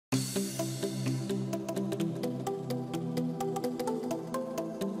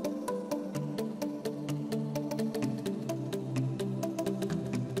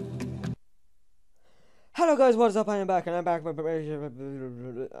Hello guys, what is up? I am back and I'm back.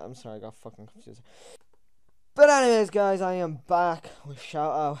 I'm sorry, I got fucking confused. But anyways guys, I am back with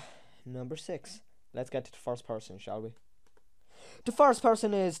shout out number 6. Let's get to the first person, shall we? The first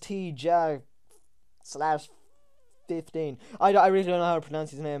person is TJ/15. I really don't know how to pronounce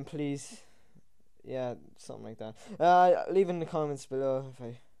his name, please. Yeah, something like that. Leave in the comments below if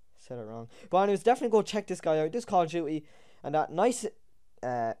I said it wrong. But anyways, definitely go check this guy out. This Call of Duty and that nice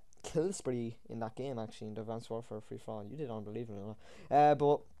kill spree in that game, actually, in the Advanced Warfare Free For All. You did unbelievable.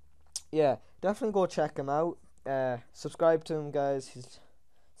 But yeah, definitely go check him out. Subscribe to him, guys.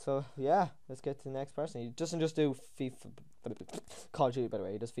 So yeah, let's get to the next person. He doesn't just do FIFA, Call of Duty, by the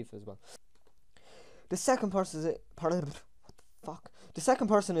way. He does FIFA as well. The second person is The second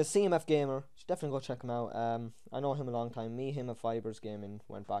person is CMF Gamer. You should definitely go check him out. I know him a long time. Him and Fibers Gaming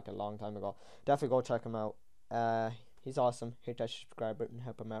went back a long time ago. Definitely go check him out. He's awesome. Hit that subscribe button and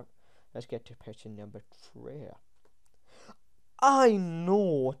help him out. Let's get to person number 3. I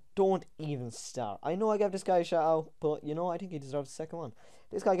know, don't even start. I know I gave this guy a shout out, but you know, I think he deserves the second one.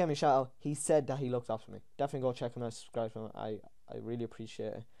 This guy gave me a shout out. He said that he looked up to me. Definitely go check him out, subscribe to him. I really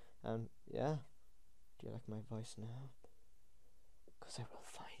appreciate it. And yeah, do you like my voice now? Because I will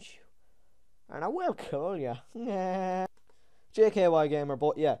find you. And I will call you. JKY Gamer,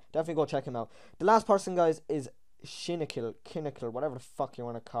 but yeah, definitely go check him out. The last person, guys, is Kinnickle, whatever the fuck you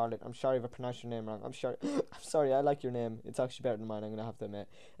want to call it. I'm sorry if I pronounced your name wrong. I'm sorry, I like your name. It's actually better than mine, I'm gonna have to admit.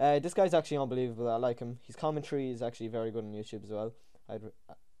 This guy's actually unbelievable. I like him. His commentary is actually very good on YouTube as well. I'd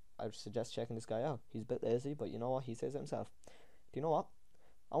suggest checking this guy out. He's a bit lazy, but you know what? He says it himself. Do you know what?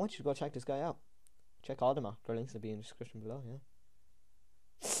 I want you to go check this guy out. Check all of them out. Their links will be in the description below, yeah.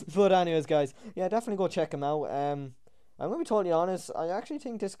 But anyways, guys, yeah, definitely go check him out. I'm gonna be totally honest. I actually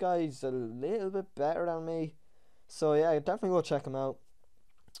think this guy's a little bit better than me. So yeah, definitely go check him out.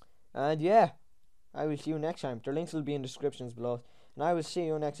 And yeah, I will see you next time. Their links will be in the descriptions below. And I will see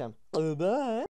you next time. Bye.